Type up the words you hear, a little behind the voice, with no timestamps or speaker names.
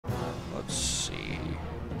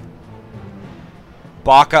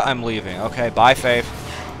Baka, I'm leaving. Okay, bye, Faith.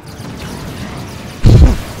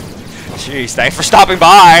 Jeez, thanks for stopping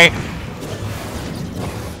by.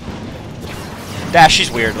 Dash,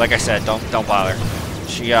 she's weird. Like I said, don't bother.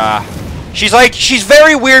 She's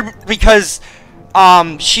very weird because,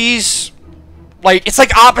 she's like, it's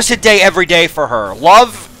like opposite day every day for her.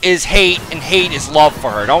 Love is hate and hate is love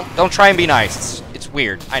for her. Don't try and be nice. It's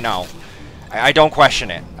weird. I know. I don't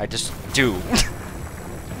question it. I just do.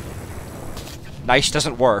 Nice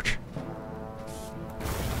doesn't work.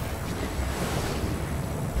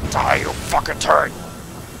 Die, you fucking turd!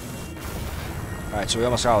 Alright, so we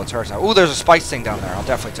almost got all the turrets now. Ooh, there's a spice thing down there. I'll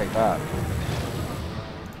definitely take that.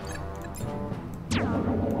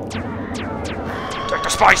 Take the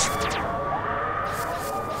spice!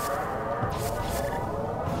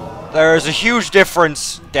 There's a huge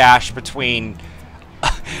difference, Dash, between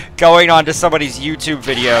going onto somebody's YouTube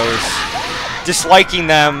videos, disliking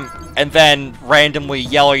them, and then randomly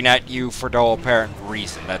yelling at you for no apparent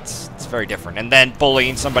reason. It's very different. And then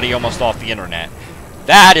bullying somebody almost off the internet.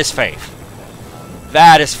 That is faith.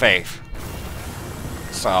 That is faith.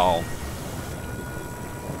 So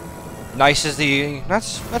nice is the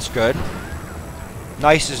that's good.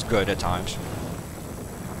 Nice is good at times.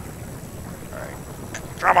 Alright.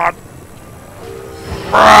 Come on.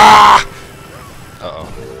 Uh-oh.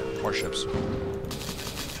 More ships.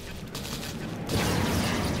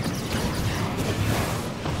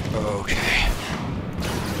 Okay.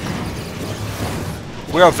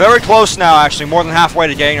 We are very close now, actually, more than halfway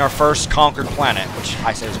to getting our first conquered planet, which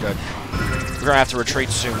I say is good. We're gonna have to retreat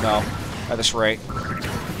soon, though, at this rate.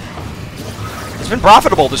 It's been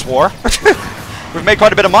profitable, this war. We've made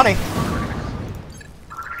quite a bit of money.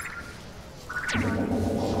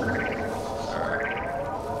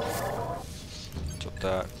 Took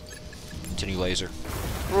that. Continue laser.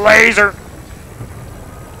 Laser!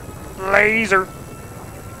 Laser!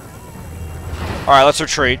 Alright, let's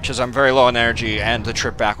retreat, because I'm very low on energy, and the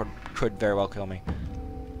trip back could very well kill me.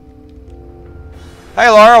 Hey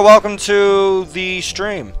Laura, welcome to the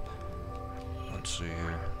stream. Let's see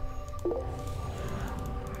here.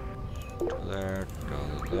 Go there,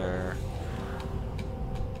 go there.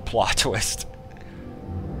 Plot twist.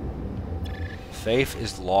 Faith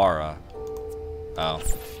is Laura. Oh.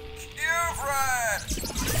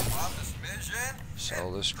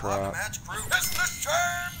 Sell this crap.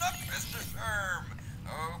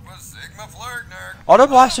 Auto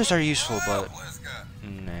blasters are useful, but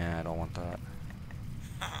nah, I don't want that.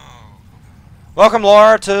 Welcome,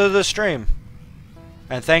 Laura, to the stream,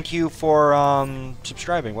 and thank you for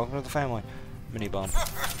subscribing. Welcome to the family, mini bum.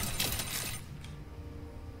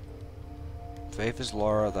 Faith is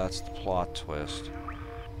Laura. That's the plot twist.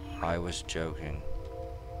 I was joking.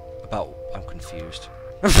 I'm confused.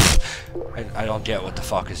 I don't get what the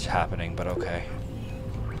fuck is happening, but okay.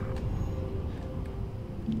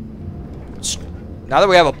 Now that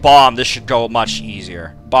we have a bomb, this should go much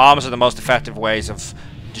easier. Bombs are the most effective ways of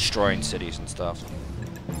destroying cities and stuff.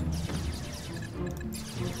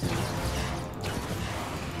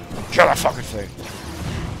 Kill that fucking thing.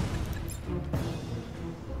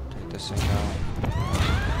 Take this thing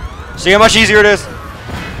out. See how much easier it is?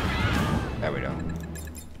 There we go.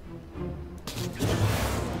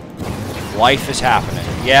 Life is happening.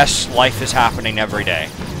 Yes, life is happening every day.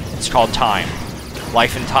 It's called time.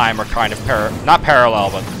 Life and time are kind of not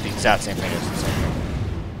parallel, but the exact same thing. It's the same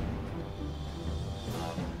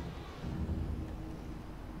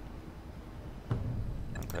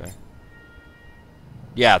thing. Okay.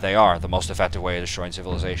 Yeah, they are the most effective way of destroying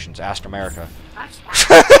civilizations. Ask America.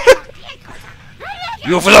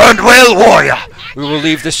 You've learned well, warrior! We will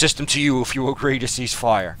leave the system to you if you agree to cease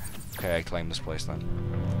fire. Okay, I claim this place then.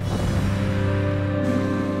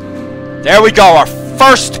 There we go, our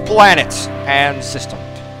first planet and system.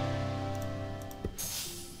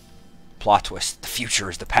 Plot twist, the future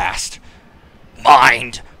is the past.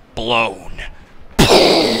 Mind blown.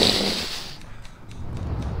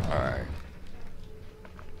 Alright.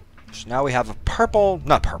 So now we have a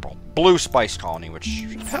blue spice colony, which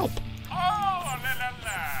should help.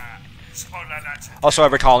 Also,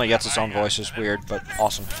 every colony gets its own voice. It's weird, but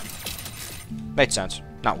awesome. Made sense.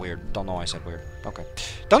 Not weird. Don't know why I said weird. Okay.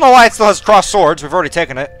 Don't know why it still has crossed swords. We've already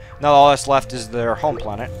taken it. Now all that's left is their home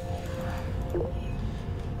planet.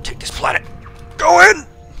 Take this planet. Go in!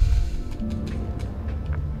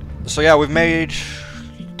 So yeah, we've made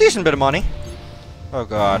a decent bit of money. Oh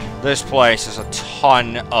god. This place is a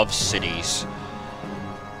ton of cities.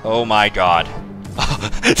 Oh my god.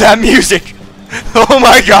 That music! Oh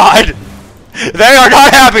my god! They are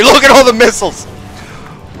not happy! Look at all the missiles!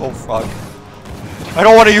 Oh fuck. I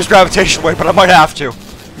don't want to use gravitation wave, but I might have to.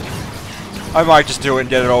 I might just do it and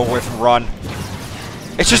get it over with and run.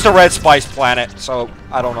 It's just a red spice planet, so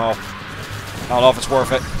I don't know. I don't know if it's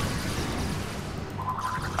worth it.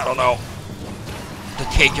 I don't know. To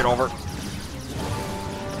take it over.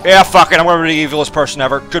 Yeah, fuck it. I'm gonna be the evilest person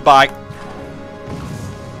ever. Goodbye.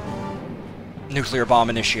 Nuclear bomb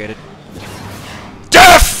initiated.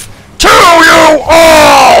 Death to you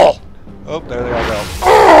all! Oh, there they all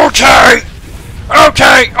go. Okay!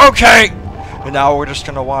 Okay, okay! And now we're just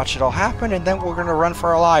gonna watch it all happen, and then we're gonna run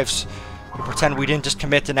for our lives. We pretend we didn't just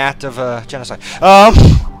commit an act of genocide.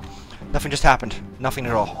 Nothing just happened. Nothing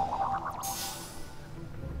at all.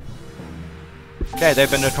 Okay, they've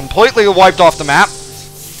been completely wiped off the map.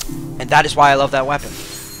 And that is why I love that weapon.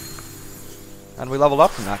 And we leveled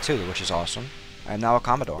up from that too, which is awesome. I am now a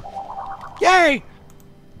Commodore. Yay!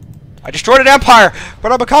 I destroyed an empire,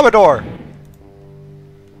 but I'm a Commodore!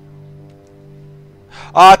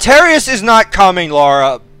 Terrius is not coming,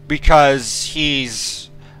 Laura, because he's,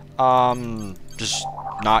 just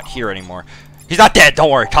not here anymore. He's not dead, don't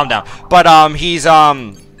worry, calm down. But, he's, we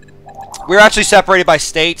were actually separated by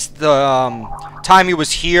states. The, time he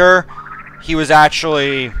was here, he was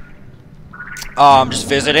actually, just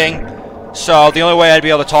visiting. So, the only way I'd be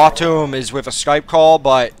able to talk to him is with a Skype call,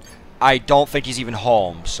 but I don't think he's even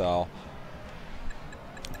home, so.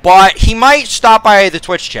 But he might stop by the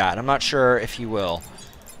Twitch chat. I'm not sure if he will.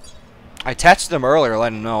 I texted him earlier,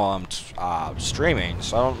 letting him know I'm streaming,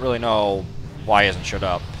 so I don't really know why he hasn't showed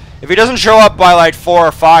up. If he doesn't show up by like 4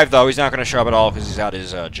 or 5, though, he's not going to show up at all because he's at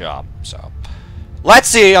his job. So,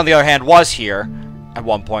 Letsy, on the other hand, was here at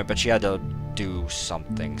one point, but she had to do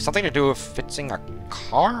something. Something to do with fixing a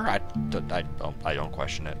car? I don't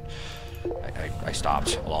question it. I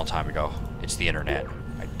stopped a long time ago. It's the internet.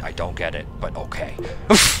 I don't get it, but okay.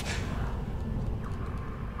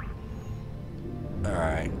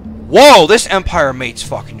 Alright. Whoa, this Empire mates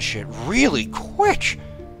fucking shit really quick.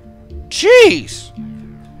 Jeez.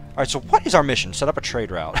 Alright, so what is our mission? Set up a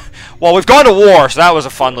trade route. Well, we've gone to war, so that was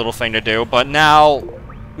a fun little thing to do, but now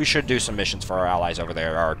we should do some missions for our allies over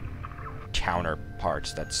there, our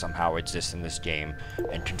counterparts that somehow exist in this game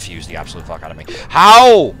and confuse the absolute fuck out of me.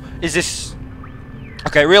 How is this...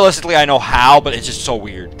 Okay, realistically I know how, but it's just so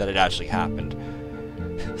weird that it actually happened.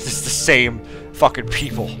 This is the same fucking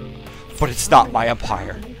people, but it's not my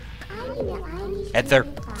empire. And they're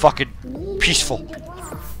fucking peaceful.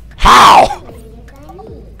 How?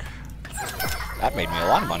 That made me a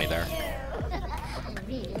lot of money there.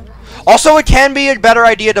 Also, it can be a better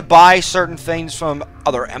idea to buy certain things from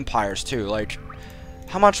other empires, too. Like,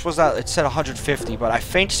 how much was that? It said 150, but I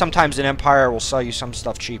think sometimes an empire will sell you some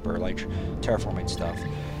stuff cheaper, like terraforming stuff.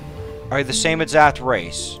 Are you the same exact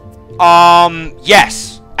race?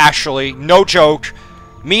 Yes, actually. No joke.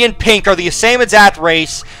 Me and Pink are the same exact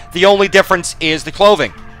race. The only difference is the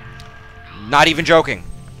clothing. Not even joking.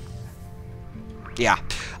 Yeah.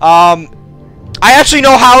 I actually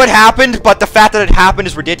know how it happened, but the fact that it happened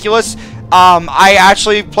is ridiculous. I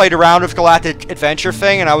actually played around with Galactic Adventure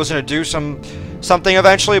thing, and I was going to do something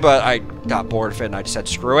eventually, but I got bored of it, and I just said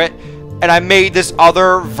screw it. And I made this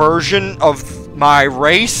other version of my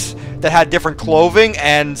race that had different clothing,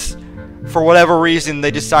 and for whatever reason,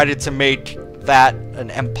 they decided to make that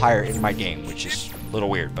an empire in my game, which is a little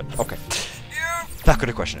weird, but okay. Not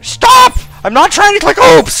gonna question it. Stop! I'm not trying to click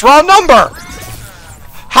oops! Wrong number!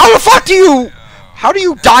 How the fuck do you... How do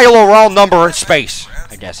you dial a wrong number in space?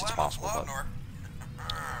 I guess it's possible, but...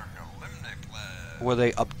 Were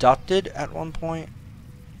they abducted at one point?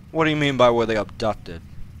 What do you mean by were they abducted?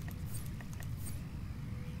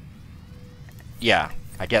 Yeah,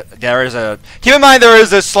 I get... There is a... Keep in mind there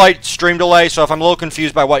is a slight stream delay, so if I'm a little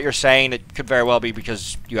confused by what you're saying, it could very well be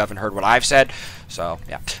because you haven't heard what I've said. So,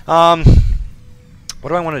 yeah. What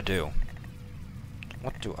do I want to do?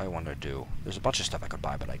 What do I want to do? There's a bunch of stuff I could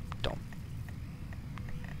buy, but I don't.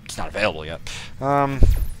 It's not available yet.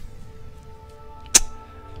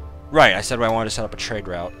 Right, I said I wanted to set up a trade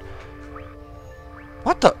route.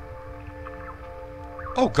 What the?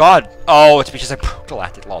 Oh, God. Oh, it's because I broke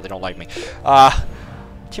Galactic Law. They don't like me.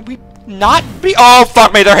 Can we not be? Oh,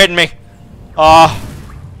 fuck me. They're hitting me.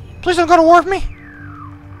 Please don't go to war with me.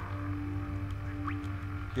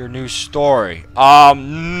 Your new story. I'll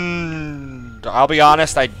be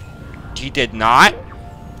honest, he did not.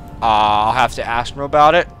 I'll have to ask him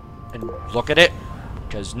about it and look at it,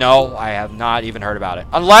 because no, I have not even heard about it.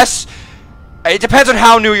 Unless, it depends on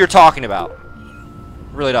how new you're talking about. It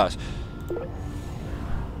really does.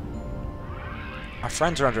 Our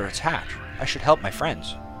friends are under attack. I should help my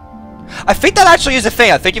friends. I think that actually is a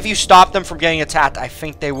thing. I think if you stop them from getting attacked, I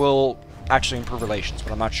think they will actually improve relations,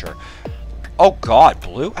 but I'm not sure. Oh God,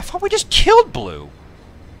 Blue? I thought we just killed Blue.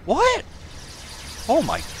 What? Oh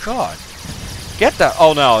my god. Get the...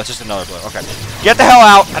 Oh no, it's just another blue. Okay. Get the hell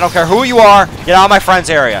out. I don't care who you are. Get out of my friend's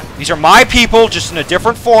area. These are my people, just in a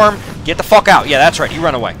different form. Get the fuck out. Yeah, that's right. You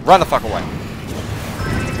run away. Run the fuck away.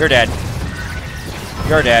 You're dead.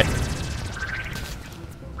 You're dead.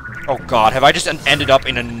 Oh god, have I just ended up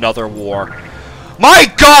in another war? My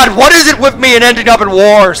god, what is it with me and ending up in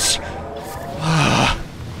wars?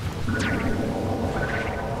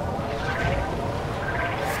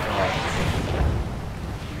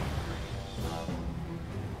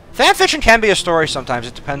 Fanfiction can be a story sometimes.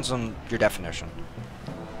 It depends on your definition.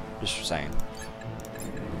 Just saying.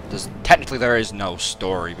 Technically, there is no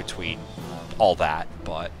story between all that,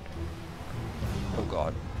 but... Oh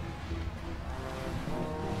god.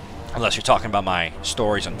 Unless you're talking about my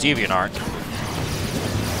stories on DeviantArt.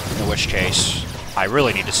 In which case, I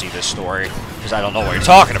really need to see this story, because I don't know what you're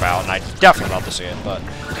talking about, and I definitely love to see it, but...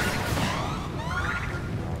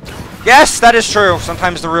 Yes, that is true.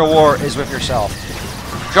 Sometimes the real war is with yourself.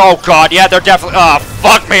 Oh god, yeah, they're definitely... Oh,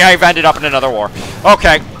 fuck me, I've ended up in another war.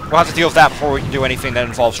 Okay, we'll have to deal with that before we can do anything that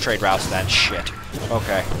involves trade routes then. Shit.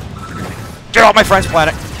 Okay. Get off my friend's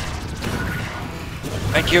planet!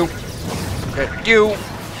 Thank you. Get you.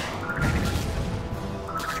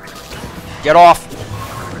 Get off.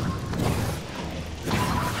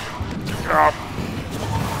 Get off.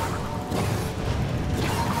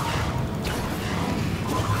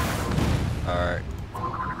 Alright.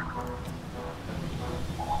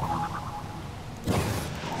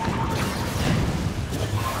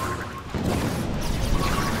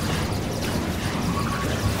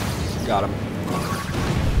 Got him.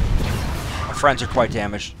 My friends are quite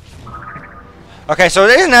damaged. Okay, so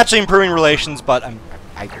it isn't actually improving relations, but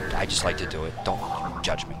I just like to do it. Don't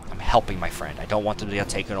judge me. I'm helping my friend. I don't want them to get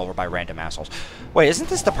taken over by random assholes. Wait, isn't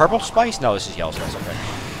this the purple spice? No, this is yellow spice. Okay.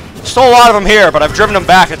 Still a lot of them here, but I've driven them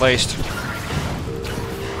back at least.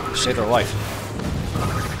 Save their life.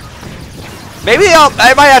 Maybe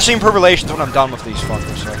I might actually improve relations when I'm done with these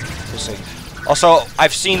fuckers, so we'll see. Also,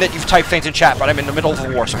 I've seen that you've typed things in chat, but I'm in the middle of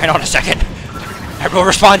a war, so hang on a second. I will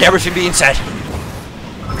respond to everything being said.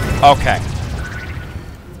 Okay.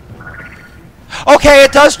 Okay,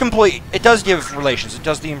 it does give relations. It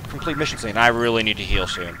does the complete mission thing. I really need to heal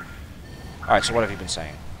soon. Alright, so what have you been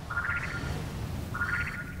saying?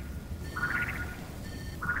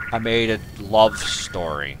 I made a love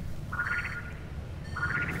story.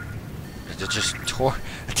 It just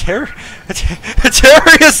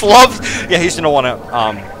Darius loves... Yeah, he's gonna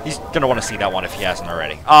wanna see that one if he hasn't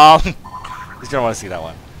already. He's gonna wanna see that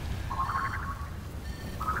one.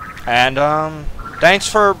 And, thanks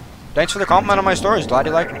for the compliment on my stories. Glad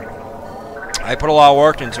you like them. I put a lot of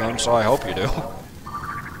work into them, so I hope you do.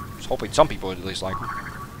 Just hoping some people at least like them.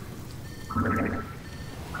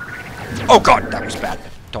 Oh god, that was bad.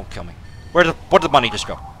 Don't kill me. Where did the money just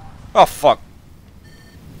go? Oh fuck.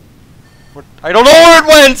 I don't know where it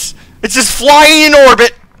went! It's just flying in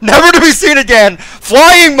orbit! Never to be seen again!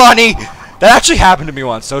 Flying money! That actually happened to me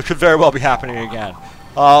once, so it could very well be happening again.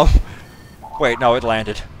 Wait, no, it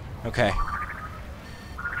landed. Okay.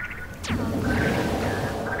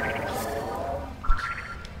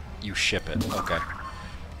 You ship it. Okay.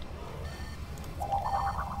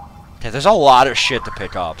 Okay, there's a lot of shit to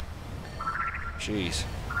pick up. Jeez.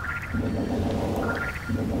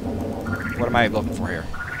 What am I looking for here?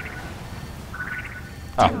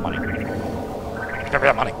 Oh, money. Give me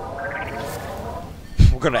that money.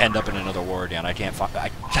 We're gonna end up in another war again. I can't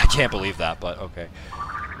believe that, but okay.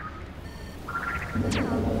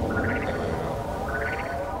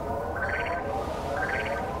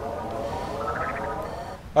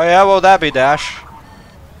 Oh yeah, what would that be, Dash?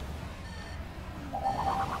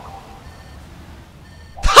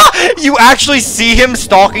 You actually see him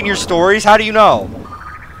stalking your stories? How do you know?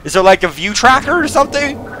 Is there like a view tracker or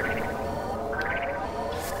something?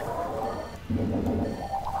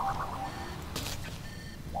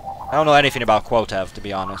 I don't know anything about Quotev, to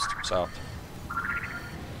be honest, so...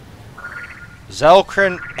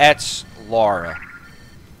 Xel'crin et Laura.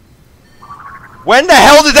 When the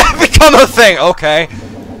hell did that become a thing? Okay.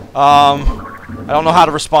 I don't know how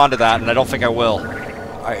to respond to that, and I don't think I will.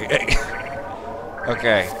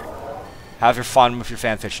 Okay. Have your fun with your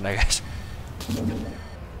fanfiction, I guess.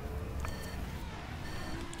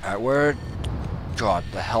 Alright, where... God,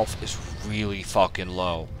 the health is really fucking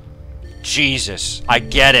low. Jesus, I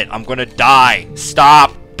get it. I'm gonna die.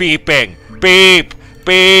 Stop beeping. Beep.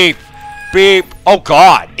 Beep. Beep. Oh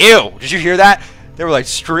god. Ew. Did you hear that? They were like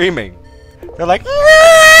streaming. They're like...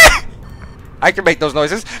 I can make those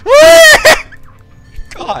noises.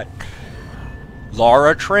 God.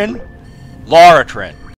 Laura Trin? Laura Trin.